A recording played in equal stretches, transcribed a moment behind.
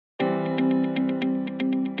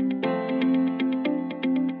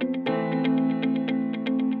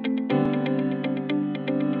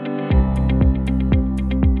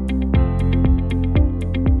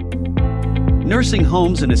Nursing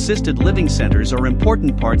homes and assisted living centers are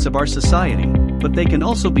important parts of our society, but they can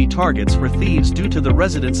also be targets for thieves due to the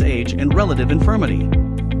residents' age and relative infirmity.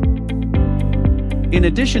 In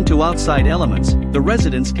addition to outside elements, the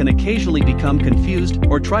residents can occasionally become confused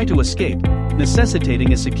or try to escape,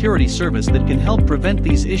 necessitating a security service that can help prevent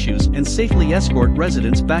these issues and safely escort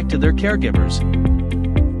residents back to their caregivers.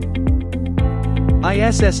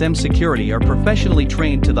 ISSM Security are professionally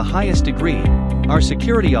trained to the highest degree. Our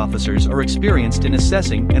security officers are experienced in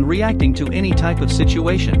assessing and reacting to any type of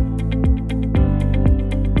situation,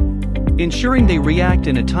 ensuring they react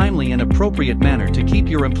in a timely and appropriate manner to keep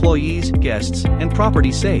your employees, guests, and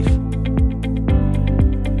property safe.